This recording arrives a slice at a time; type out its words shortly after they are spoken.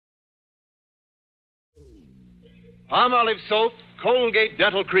Palmolive Soap, Colgate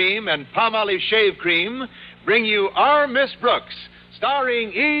Dental Cream, and Palmolive Shave Cream bring you Our Miss Brooks, starring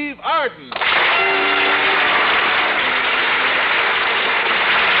Eve Arden. It's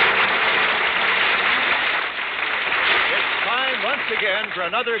time once again for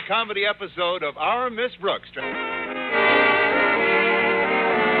another comedy episode of Our Miss Brooks.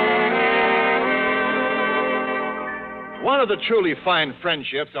 One of the truly fine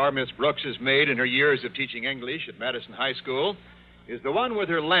friendships our Miss Brooks has made in her years of teaching English at Madison High School is the one with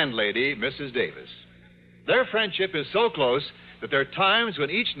her landlady, Mrs. Davis. Their friendship is so close that there are times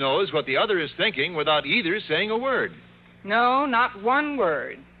when each knows what the other is thinking without either saying a word. No, not one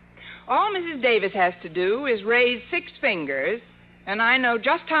word. All Mrs. Davis has to do is raise 6 fingers, and I know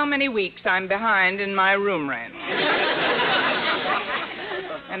just how many weeks I'm behind in my room rent.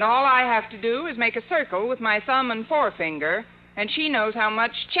 And all I have to do is make a circle with my thumb and forefinger, and she knows how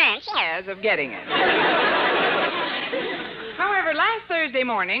much chance she has of getting it. However, last Thursday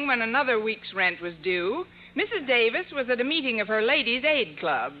morning, when another week's rent was due, Mrs. Davis was at a meeting of her Ladies' Aid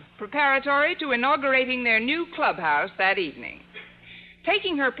Club, preparatory to inaugurating their new clubhouse that evening.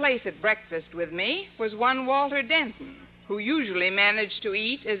 Taking her place at breakfast with me was one Walter Denton, who usually managed to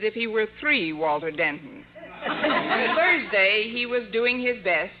eat as if he were 3 Walter Dentons. On Thursday, he was doing his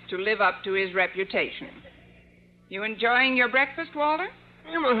best to live up to his reputation. You enjoying your breakfast, Walter?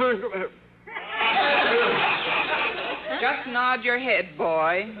 Just nod your head,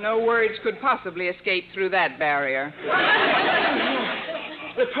 boy. No words could possibly escape through that barrier.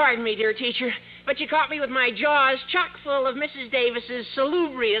 Pardon me, dear teacher, but you caught me with my jaws chock full of Mrs. Davis's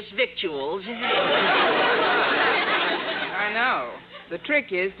salubrious victuals. I know. The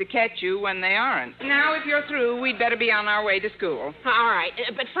trick is to catch you when they aren't. Now, if you're through, we'd better be on our way to school. All right,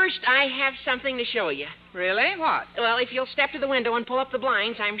 but first I have something to show you. Really? What? Well, if you'll step to the window and pull up the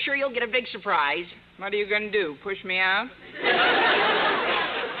blinds, I'm sure you'll get a big surprise. What are you going to do, push me out?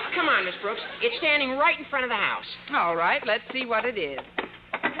 Come on, Miss Brooks. It's standing right in front of the house. All right, let's see what it is.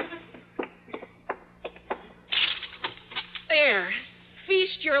 There.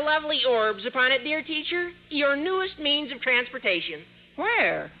 Feast your lovely orbs upon it, dear teacher. Your newest means of transportation.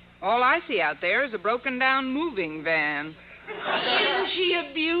 Where? All I see out there is a broken-down moving van. Isn't she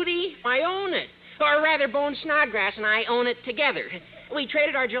a beauty? I own it. Or rather, Bone Snodgrass and I own it together. We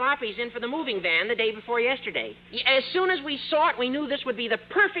traded our jalopies in for the moving van the day before yesterday. As soon as we saw it, we knew this would be the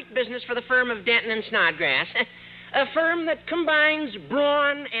perfect business for the firm of Denton and Snodgrass. A firm that combines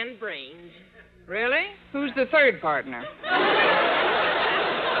brawn and brains. Really? Who's the third partner?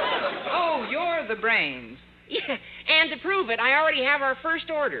 Oh, you're the brains. Yeah, and to prove it, I already have our first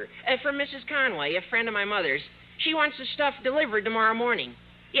order from Mrs. Conway, a friend of my mother's. She wants the stuff delivered tomorrow morning.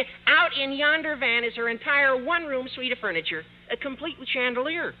 Yeah, out in yonder van is her entire one-room suite of furniture, complete with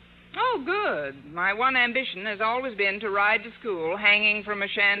chandelier. Oh, good. My one ambition has always been to ride to school hanging from a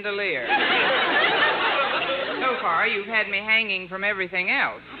chandelier. So far, you've had me hanging from everything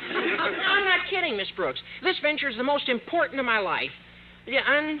else. I'm not kidding, Miss Brooks. This venture is the most important of my life. Yeah,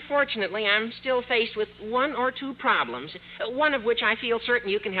 unfortunately, I'm still faced with 1 or 2 problems, one of which I feel certain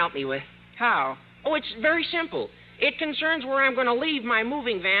you can help me with. How? Oh, it's very simple. It concerns where I'm going to leave my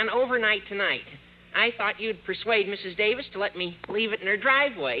moving van overnight tonight. I thought you'd persuade Mrs. Davis to let me leave it in her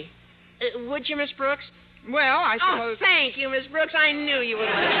driveway. Would you, Miss Brooks? Well, I suppose... Oh, thank you, Miss Brooks. I knew you would.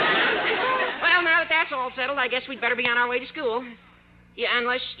 Well, now that that's all settled, I guess we'd better be on our way to school. Yeah,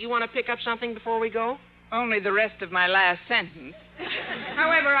 unless you want to pick up something before we go? Only the rest of my last sentence.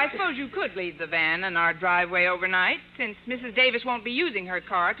 However, I suppose you could leave the van in our driveway overnight, since Mrs. Davis won't be using her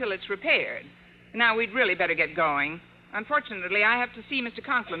car till it's repaired. Now, we'd really better get going. Unfortunately, I have to see Mr.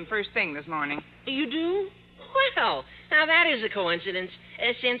 Conklin first thing this morning. You do? Well, now that is a coincidence,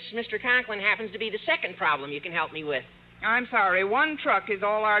 since Mr. Conklin happens to be the second problem you can help me with. I'm sorry. 1 truck is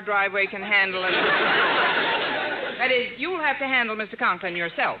all our driveway can handle. That is, you'll have to handle Mr. Conklin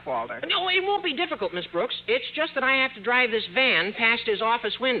yourself, Walter. No, it won't be difficult, Miss Brooks. It's just that I have to drive this van past his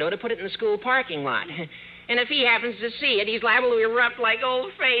office window to put it in the school parking lot. And if he happens to see it, he's liable to erupt like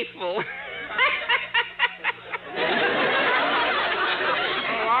Old Faithful.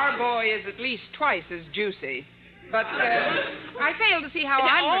 Oh, our boy is at least twice as juicy. But I fail to see how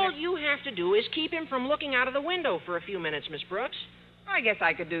All you have to do is keep him from looking out of the window for a few minutes, Miss Brooks. I guess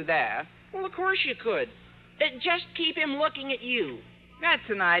I could do that. Well, of course you could. Just keep him looking at you. That's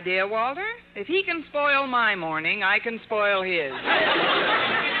an idea, Walter. If he can spoil my morning, I can spoil his.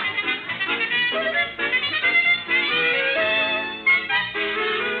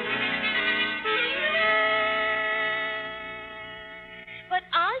 But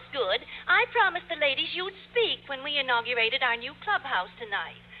Osgood, I promised the ladies you'd speak when we inaugurated our new clubhouse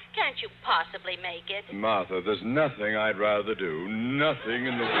tonight. Can't you possibly make it? Martha, there's nothing I'd rather do. Nothing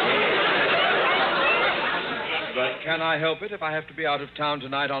in the world. But can I help it if I have to be out of town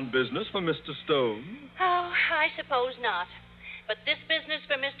tonight on business for Mr. Stone? Oh, I suppose not. But this business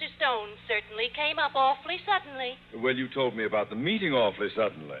for Mr. Stone certainly came up awfully suddenly. Well, you told me about the meeting awfully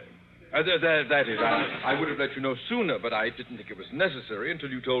suddenly. That is, I would have let you know sooner, but I didn't think it was necessary until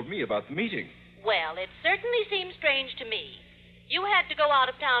you told me about the meeting. Well, it certainly seems strange to me. You had to go out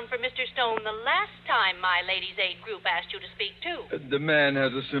of town for Mr. Stone the last time my Ladies' Aid group asked you to speak, too. The man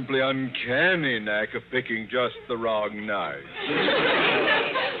has a simply uncanny knack of picking just the wrong night.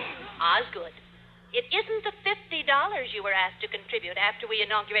 Osgood, it isn't the $50 you were asked to contribute after we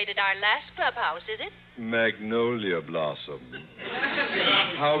inaugurated our last clubhouse, is it? Magnolia Blossom.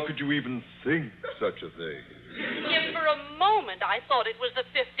 How could you even think such a thing? If for a moment I thought it was the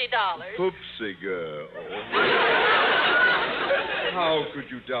 $50. Poopsie girl. How could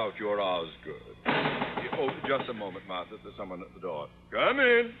you doubt your Osgood? Oh, just a moment, Martha. There's someone at the door. Come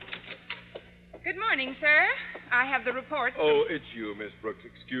in. Good morning, sir. I have the report. Oh, it's you, Miss Brooks.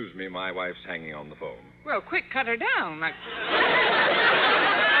 Excuse me. My wife's hanging on the phone. Well, quick, cut her down.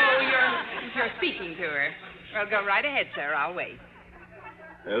 You're speaking to her. Well, go right ahead, sir. I'll wait.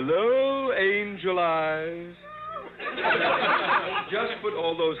 Hello, Angel Eyes. Just put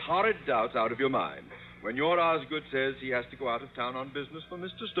all those horrid doubts out of your mind. When your Osgood says he has to go out of town on business for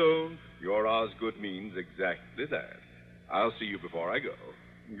Mr. Stone, your Osgood means exactly that. I'll see you before I go.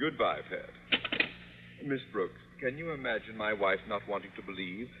 Goodbye, Pet. Miss Brooks, can you imagine my wife not wanting to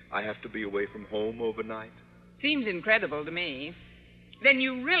believe I have to be away from home overnight? Seems incredible to me. Then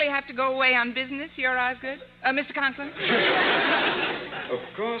you really have to go away on business, your Osgood? Mr. Conklin? Of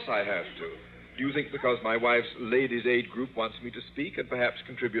course I have to. Do you think because my wife's Ladies' Aid group wants me to speak and perhaps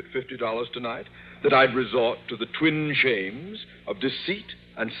contribute $50 tonight, that I'd resort to the twin shames of deceit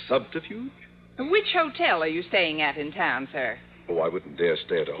and subterfuge? Which hotel are you staying at in town, sir? Oh, I wouldn't dare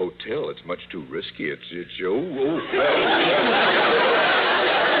stay at a hotel. It's much too risky.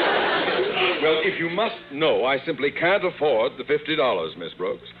 Well, if you must know, I simply can't afford the $50, Miss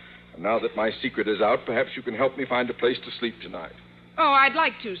Brooks. And now that my secret is out, perhaps you can help me find a place to sleep tonight. Oh, I'd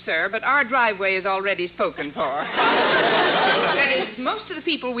like to, sir, but our driveway is already spoken for. That is, most of the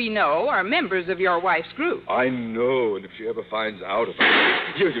people we know are members of your wife's group. I know, and if she ever finds out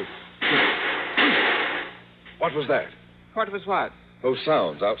about it... You. What was that? What was what? Those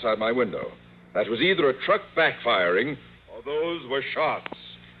sounds outside my window. That was either a truck backfiring or those were shots.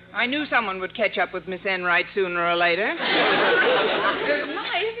 I knew someone would catch up with Miss Enright sooner or later.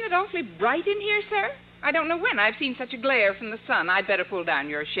 My, isn't it awfully bright in here, sir? I don't know when I've seen such a glare from the sun. I'd better pull down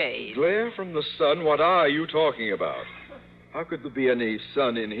your shade. Glare from the sun? What are you talking about? How could there be any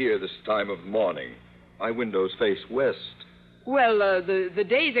sun in here this time of morning? My windows face west. Well, the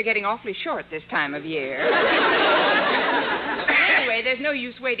days are getting awfully short this time of year. Anyway, there's no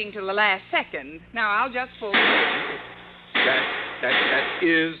use waiting till the last second. Now, I'll just pull... That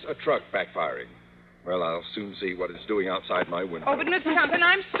is a truck backfiring. Well, I'll soon see what it's doing outside my window. Oh, but Mr. Conklin,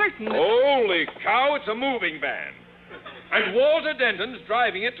 I'm certain that... Holy cow, it's a moving van. And Walter Denton's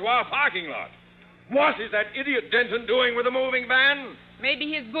driving it to our parking lot. What is that idiot Denton doing with a moving van?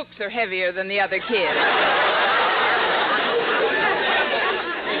 Maybe his books are heavier than the other kids.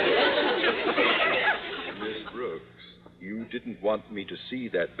 Miss Brooks, you didn't want me to see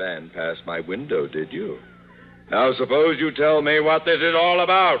that van pass my window, did you? Now, suppose you tell me what this is all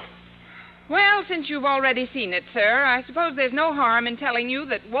about. Well, since you've already seen it, sir, I suppose there's no harm in telling you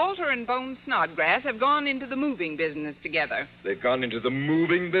that Walter and Bone Snodgrass have gone into the moving business together. They've gone into the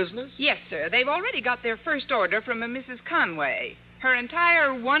moving business? Yes, sir. They've already got their first order from a Mrs. Conway. Her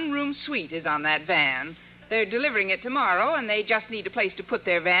entire one-room suite is on that van. They're delivering it tomorrow, and they just need a place to put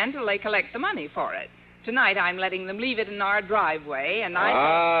their van till they collect the money for it. Tonight, I'm letting them leave it in our driveway, and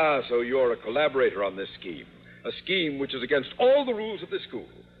so you're a collaborator on this scheme. A scheme which is against all the rules of this school.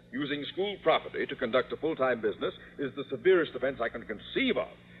 Using school property to conduct a full-time business is the severest offense I can conceive of.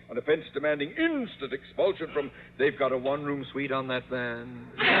 An offense demanding instant expulsion from... They've got a one-room suite on that van.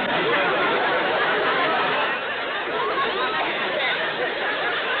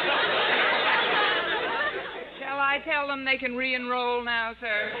 Shall I tell them they can re-enroll now,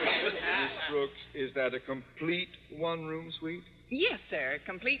 sir? Miss Brooks, is that a complete one-room suite? Yes, sir.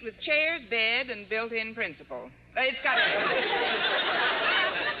 Complete with chairs, bed, and built-in principal. It's got...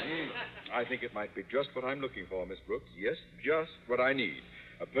 I think it might be just what I'm looking for, Miss Brooks. Yes, just what I need.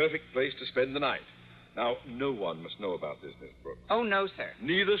 A perfect place to spend the night. Now, no one must know about this, Miss Brooks. Oh, no, sir.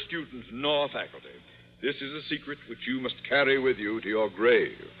 Neither students nor faculty. This is a secret which you must carry with you to your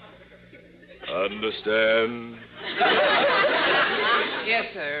grave. Understand? Yes,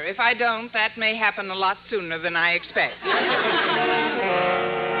 sir. If I don't, that may happen a lot sooner than I expect.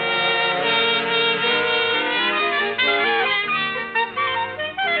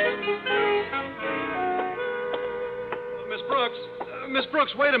 Miss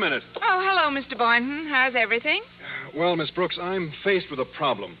Brooks, wait a minute. Oh, hello, Mr. Boynton. How's everything? Well, Miss Brooks, I'm faced with a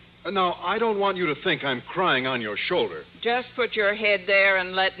problem. Now, I don't want you to think I'm crying on your shoulder. Just put your head there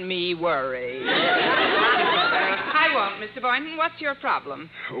and let me worry. I won't, Mr. Boynton. What's your problem?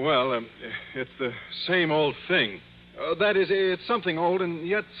 Well, it's the same old thing. That is, it's something old and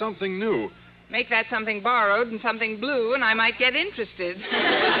yet something new. Make that something borrowed and something blue, and I might get interested.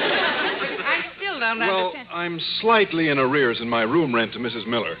 I still don't understand. Well, I'm slightly in arrears in my room rent to Mrs.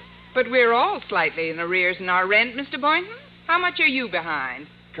 Miller. But we're all slightly in arrears in our rent, Mr. Boynton. How much are you behind?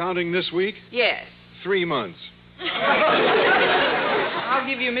 Counting this week? Yes. 3 months. I'll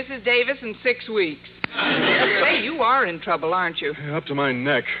give you Mrs. Davis in 6 weeks. Say, you are in trouble, aren't you? Up to my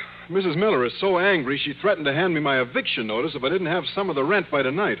neck. Mrs. Miller is so angry she threatened to hand me my eviction notice if I didn't have some of the rent by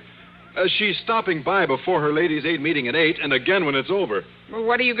tonight. She's stopping by before her ladies' aid meeting at 8 and again when it's over. Well,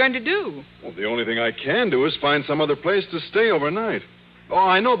 what are you going to do? Well, the only thing I can do is find some other place to stay overnight. Oh,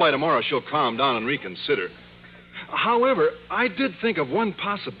 I know by tomorrow she'll calm down and reconsider. However, I did think of one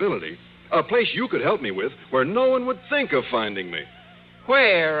possibility. A place you could help me with where no one would think of finding me.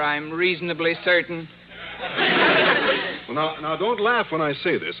 Where, I'm reasonably certain. Well, now, don't laugh when I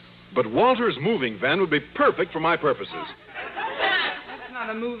say this, but Walter's moving van would be perfect for my purposes. That's not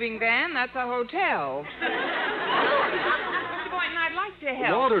a moving van. That's a hotel. Mr. Boynton, I'd like to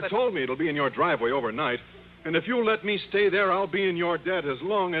help. Walter told me it'll be in your driveway overnight, and if you'll let me stay there, I'll be in your debt as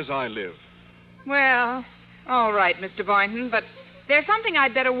long as I live. Well, all right, Mr. Boynton, but there's something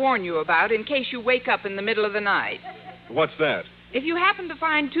I'd better warn you about in case you wake up in the middle of the night. What's that? If you happen to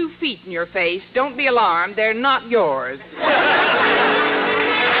find 2 feet in your face, don't be alarmed. They're not yours.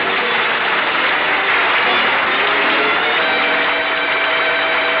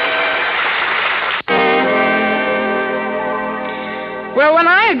 Well, when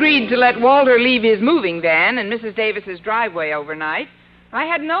I agreed to let Walter leave his moving van in Mrs. Davis's driveway overnight, I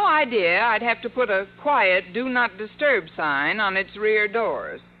had no idea I'd have to put a quiet, do not disturb sign on its rear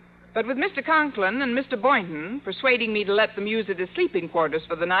doors. But with Mr. Conklin and Mr. Boynton persuading me to let them use it as sleeping quarters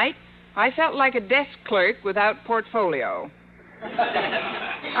for the night, I felt like a desk clerk without portfolio.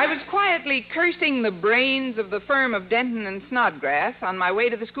 I was quietly cursing the brains of the firm of Denton and Snodgrass on my way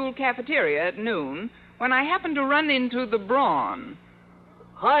to the school cafeteria at noon when I happened to run into the Brawn.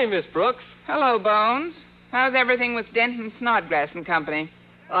 Hi, Miss Brooks. Hello, Bones. How's everything with Denton, Snodgrass and Company?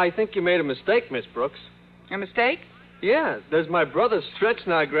 I think you made a mistake, Miss Brooks. A mistake? Yeah, there's my brother, Stretch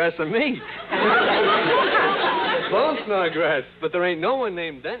Snodgrass, and me. Bone Snodgrass, but there ain't no one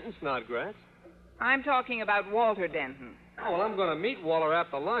named Denton Snodgrass. I'm talking about Walter Denton. Oh, well, I'm going to meet Walter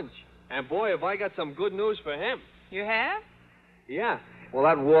after lunch. And, boy, have I got some good news for him. You have? Yeah. Well,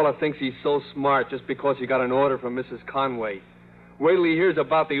 that Walter thinks he's so smart just because he got an order from Mrs. Conway. Wait till he hears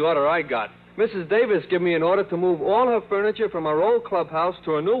about the order I got. Mrs. Davis gave me an order to move all her furniture from our old clubhouse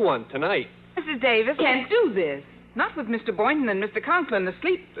to a new one tonight. Mrs. Davis can't do this. Not with Mr. Boynton and Mr. Conklin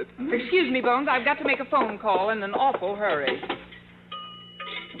asleep. Excuse me, Bones. I've got to make a phone call in an awful hurry.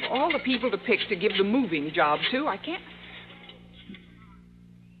 Of all the people to pick to give the moving job to, I can't...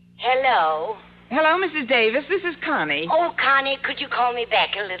 Hello. Hello, Mrs. Davis. This is Connie. Oh, Connie, could you call me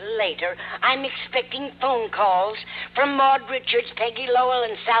back a little later? I'm expecting phone calls from Maud Richards, Peggy Lowell,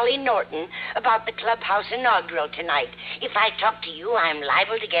 and Sally Norton about the clubhouse inaugural tonight. If I talk to you, I'm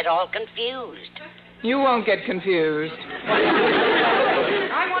liable to get all confused. You won't get confused.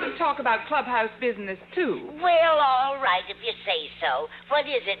 I want to talk about clubhouse business, too. Well, all right, if you say so. What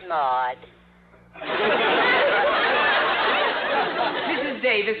is it, Maud? Mrs.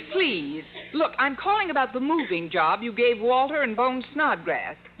 Davis, please. Look, I'm calling about the moving job you gave Walter and Bones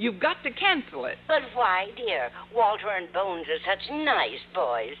Snodgrass. You've got to cancel it. But why, dear? Walter and Bones are such nice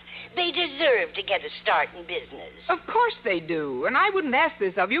boys. They deserve to get a start in business. Of course they do, and I wouldn't ask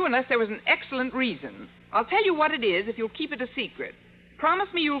this of you unless there was an excellent reason. I'll tell you what it is if you'll keep it a secret.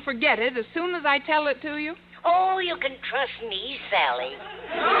 Promise me you'll forget it as soon as I tell it to you. Oh, you can trust me, Sally.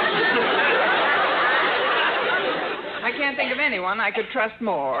 I can't think of anyone I could trust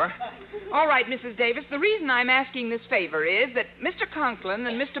more. All right, Mrs. Davis, the reason I'm asking this favor is that Mr. Conklin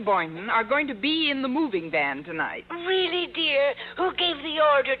and Mr. Boynton are going to be in the moving van tonight. Really, dear? Who gave the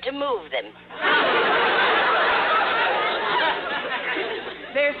order to move them?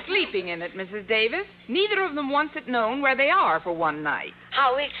 They're sleeping in it, Mrs. Davis. Neither of them wants it known where they are for one night.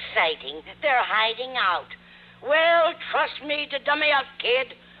 How exciting. They're hiding out. Well, trust me to dummy up,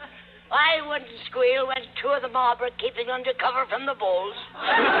 kid. I wouldn't squeal when two of the mob are keeping under cover from the bulls.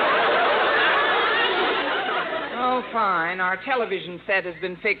 Oh, fine. Our television set has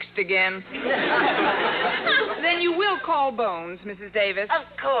been fixed again. Then you will call Bones, Mrs. Davis. Of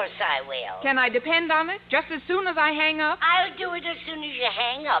course I will. Can I depend on it? Just as soon as I hang up? I'll do it as soon as you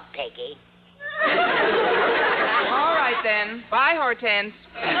hang up, Peggy. All right, then. Bye, Hortense.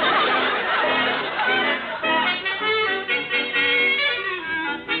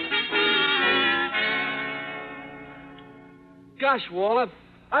 Gosh, Waller,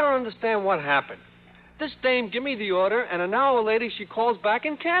 I don't understand what happened. This dame give me the order, and an hour later she calls back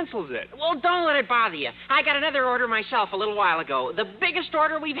and cancels it. Well, don't let it bother you. I got another order myself a little while ago. The biggest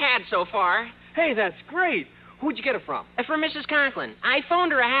order we've had so far. Hey, that's great. Who'd you get it from? From Mrs. Conklin. I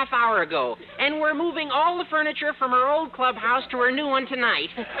phoned her a half hour ago, and we're moving all the furniture from her old clubhouse to her new one tonight.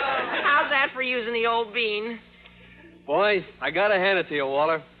 How's that for using the old bean? Boy, I gotta hand it to you,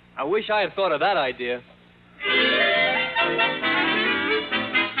 Waller. I wish I had thought of that idea.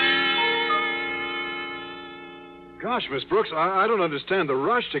 Gosh, Miss Brooks, I don't understand the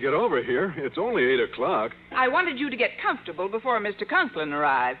rush to get over here. It's only 8 o'clock. I wanted you to get comfortable before Mr. Conklin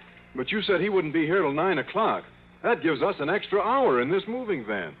arrived. But you said he wouldn't be here till 9 o'clock. That gives us an extra hour in this moving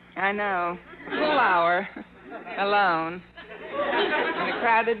van. I know. Full hour. Alone. In a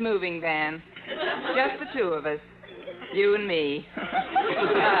crowded moving van. Just the two of us. You and me.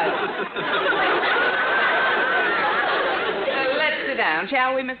 Let's sit down,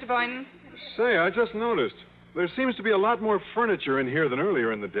 shall we, Mr. Boynton? Say, I just noticed. There seems to be a lot more furniture in here than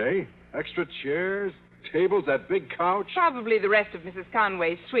earlier in the day. Extra chairs, tables, that big couch. Probably the rest of Mrs.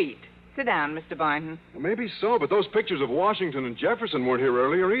 Conway's suite. Sit down, Mr. Boynton. Well, maybe so, but those pictures of Washington and Jefferson weren't here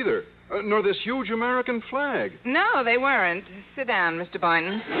earlier either. Nor this huge American flag. No, they weren't. Sit down, Mr.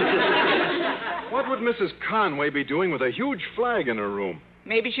 Boynton. What would Mrs. Conway be doing with a huge flag in her room?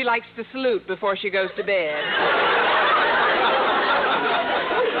 Maybe she likes to salute before she goes to bed.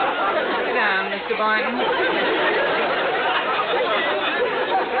 Sit down, Mr. Boynton.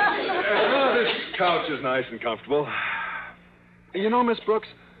 This couch is nice and comfortable. You know, Miss Brooks,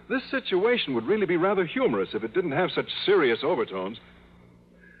 this situation would really be rather humorous if it didn't have such serious overtones.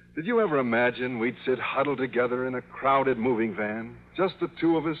 Did you ever imagine we'd sit huddled together in a crowded moving van, just the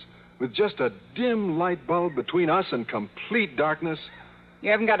two of us, with just a dim light bulb between us and complete darkness?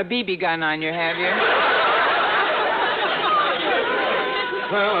 You haven't got a BB gun on you, have you?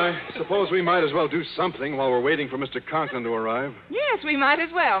 Well, I suppose we might as well do something while we're waiting for Mr. Conklin to arrive. Yes, we might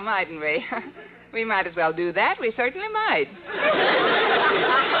as well, mightn't we? We might as well do that. We certainly might.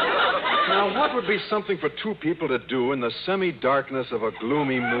 Now, what would be something for two people to do in the semi-darkness of a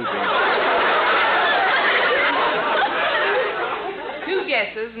gloomy movie? 2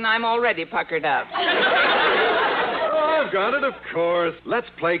 guesses, and I'm already puckered up. Oh, I've got it, of course. Let's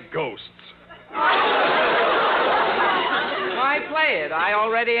play ghosts. Why play it? I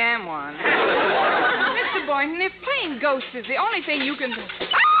already am one. Mr. Boynton, if playing ghosts is the only thing you can...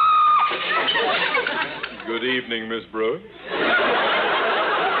 Good evening, Miss Brooks. There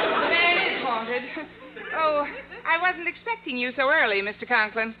it is, haunted. Oh, I wasn't expecting you so early, Mr.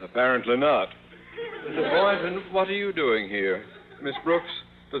 Conklin. Apparently not. Mr. Boynton, what are you doing here? Miss Brooks,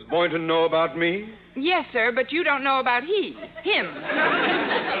 does Boynton know about me? Yes, sir, but you don't know about him.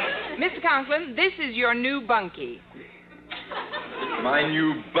 Mr. Conklin, this is your new bunkie. My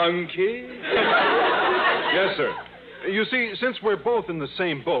new bunkie? Yes, sir. You see, since we're both in the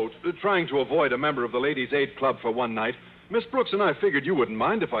same boat, trying to avoid a member of the Ladies' Aid Club for one night, Miss Brooks and I figured you wouldn't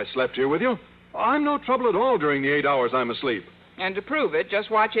mind if I slept here with you. I'm no trouble at all during the 8 hours I'm asleep. And to prove it, just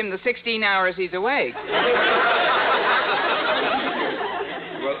watch him the 16 hours he's awake. Well,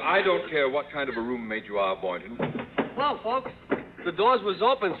 I don't care what kind of a roommate you are, Boynton. Well, folks, the doors was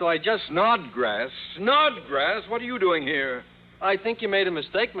open, so I just... Snodgrass? Snodgrass? What are you doing here? I think you made a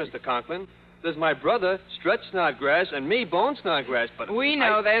mistake, Mr. Conklin. There's my brother, Stretch Snodgrass, and me, Bone Snodgrass, but... We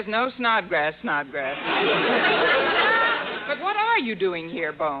know there's no Snodgrass. But what are you doing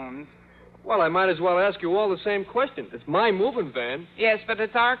here, Bones? Well, I might as well ask you all the same question. It's my moving van. Yes, but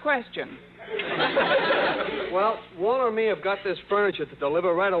it's our question. Well, Waller and me have got this furniture to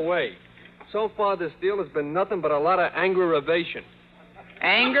deliver right away. So far, this deal has been nothing but a lot of anger-ovation.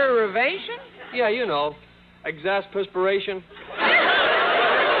 Anger-ovation? Yeah, you know. Exasperation.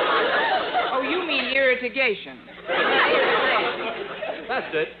 Oh, you mean irritation.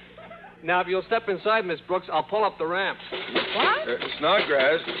 That's it. Now, if you'll step inside, Miss Brooks, I'll pull up the ramp. What?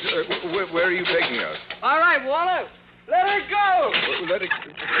 Snodgrass, where are you taking us? All right, Waller. Let her go! Let it...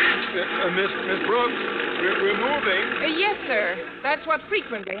 Miss Brooks, we're moving. Yes, sir. That's what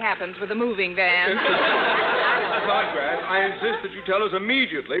frequently happens with a moving van. Snodgrass, I insist that you tell us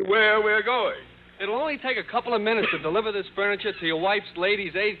immediately where we're going. It'll only take a couple of minutes to deliver this furniture to your wife's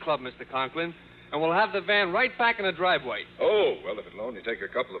Ladies' Aid Club, Mr. Conklin, and we'll have the van right back in the driveway. Oh, well, if it'll only take a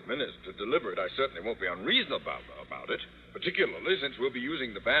couple of minutes to deliver it, I certainly won't be unreasonable about it, particularly since we'll be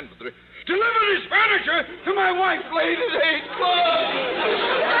using the van for the... Deliver this furniture to my wife's Ladies' Aid Club!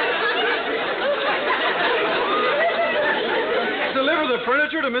 Deliver the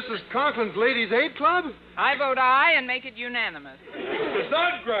furniture to Mrs. Conklin's Ladies' Aid Club? I vote aye and make it unanimous.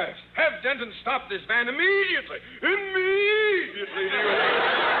 Snodgrass, have Denton stop this van immediately. Immediately.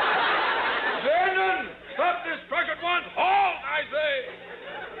 Denton, stop this truck at once. Halt, I say.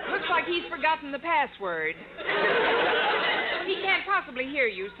 Looks like he's forgotten the password. He can't possibly hear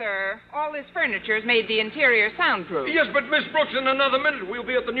you, sir. All this furniture's made the interior soundproof. Yes, but Miss Brooks, in another minute we'll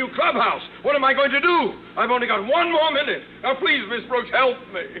be at the new clubhouse. What am I going to do? I've only got one more minute. Now, please, Miss Brooks, help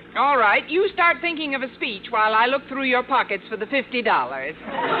me. All right, you start thinking of a speech while I look through your pockets for the $50. The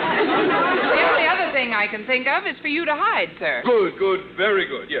only other thing I can think of is for you to hide, sir. Good, very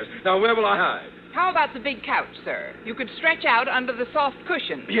good, yes. Now, where will I hide? How about the big couch, sir? You could stretch out under the soft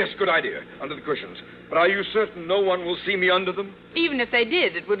cushions. Yes, good idea, under the cushions. But are you certain no one will see me under them? Even if they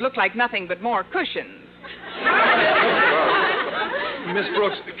did, it would look like nothing but more cushions. Miss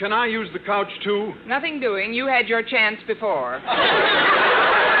Brooks, can I use the couch, too? Nothing doing. You had your chance before.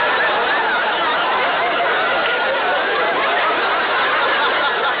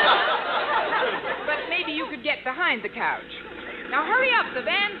 But maybe you could get behind the couch. Now hurry up. The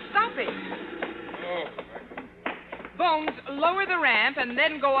van's stopping. Bones, lower the ramp and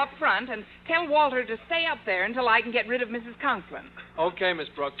then go up front and tell Walter to stay up there until I can get rid of Mrs. Conklin. Okay, Miss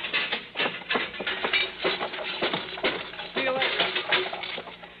Brooks. See you later.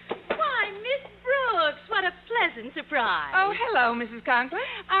 Why, Miss Brooks, what a pleasant surprise. Oh, hello, Mrs. Conklin.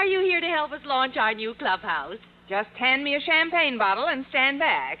 Are you here to help us launch our new clubhouse? Just hand me a champagne bottle and stand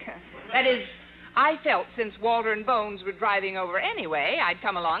back. That is, I felt since Walter and Bones were driving over anyway, I'd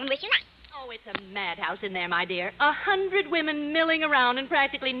come along with you. Oh, it's a madhouse in there, my dear. 100 women milling around and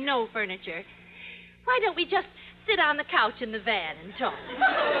practically no furniture. Why don't we just sit on the couch in the van and talk?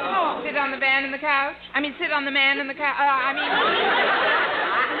 Oh, sit on the van and the couch? I mean, sit on the man and the couch.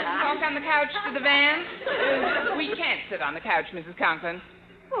 Talk on the couch to the van? We can't sit on the couch, Mrs. Conklin.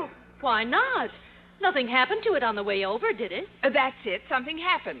 Well, why not? Nothing happened to it on the way over, did it? That's it. Something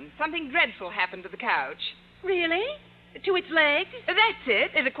happened. Something dreadful happened to the couch. Really? To its legs? That's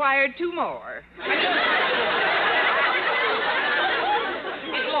it. It acquired 2 more.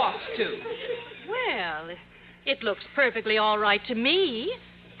 It lost 2. Well, it looks perfectly all right to me.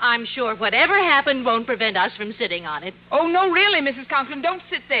 I'm sure whatever happened won't prevent us from sitting on it. Oh, no, really, Mrs. Conklin. Don't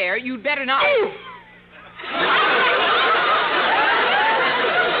sit there. You'd better not.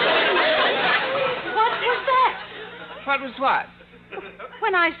 What was that? What was what?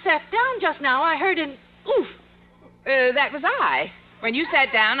 When I sat down just now, I heard an oof. That was I. When you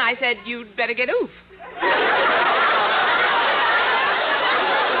sat down, I said you'd better get oof. Miss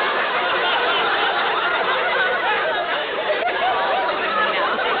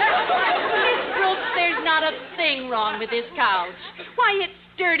Brooks, there's not a thing wrong with this couch. Why, it's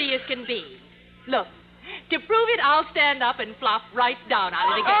sturdy as can be. Look, to prove it, I'll stand up and flop right down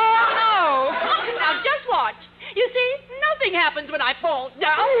on it again. Oh, no. Now, just watch. You see, nothing happens when I fall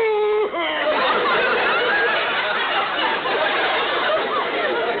down.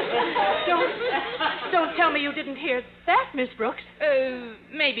 Don't tell me you didn't hear that, Miss Brooks.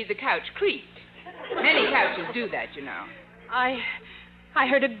 Maybe the couch creaked. Many couches do that, you know. I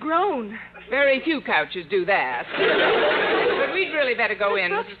heard a groan. Very few couches do that. But we'd really better go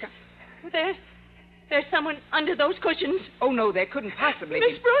in, Mrs. There's someone under those cushions. Oh, no, there couldn't possibly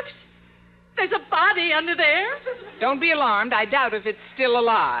Miss Brooks, there's a body under there. Don't be alarmed. I doubt if it's still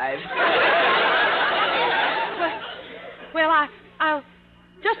alive. Well, I'll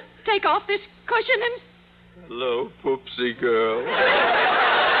just take off this cushion and... Hello, Poopsie girl.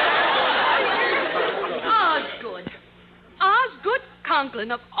 Osgood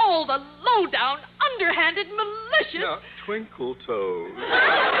Conklin, of all the low-down, underhanded, malicious... Now, Twinkle Toes.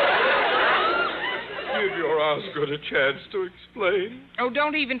 Give your Osgood a chance to explain. Oh,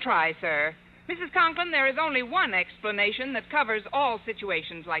 don't even try, sir. Mrs. Conklin, there is only one explanation that covers all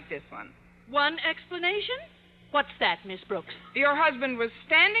situations like this one. One explanation? What's that, Miss Brooks? Your husband was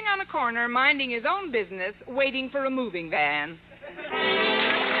standing on a corner, minding his own business, waiting for a moving van.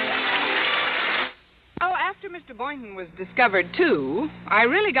 Oh, after Mr. Boynton was discovered, too, I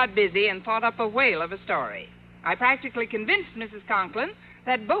really got busy and thought up a whale of a story. I practically convinced Mrs. Conklin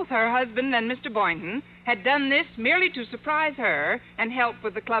that both her husband and Mr. Boynton had done this merely to surprise her and help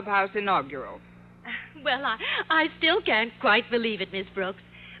with the clubhouse inaugural. Well, I still can't quite believe it, Miss Brooks.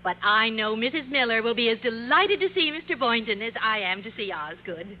 But I know Mrs. Miller will be as delighted to see Mr. Boynton as I am to see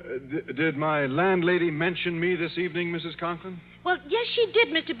Osgood. Did my landlady mention me this evening, Mrs. Conklin? Well, yes, she did,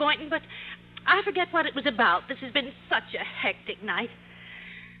 Mr. Boynton, but I forget what it was about. This has been such a hectic night.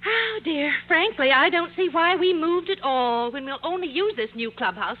 Oh, dear. Frankly, I don't see why we moved at all when we'll only use this new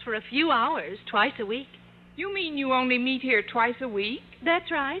clubhouse for a few hours, twice a week. You mean you only meet here twice a week?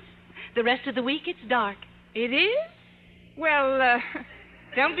 That's right. The rest of the week, it's dark. It is? Well,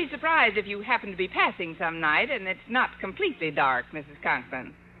 don't be surprised if you happen to be passing some night and it's not completely dark, Mrs.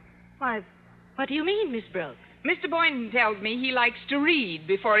 Conklin. Why, what do you mean, Miss Brooks? Mr. Boynton tells me he likes to read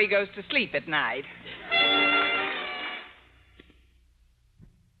before he goes to sleep at night.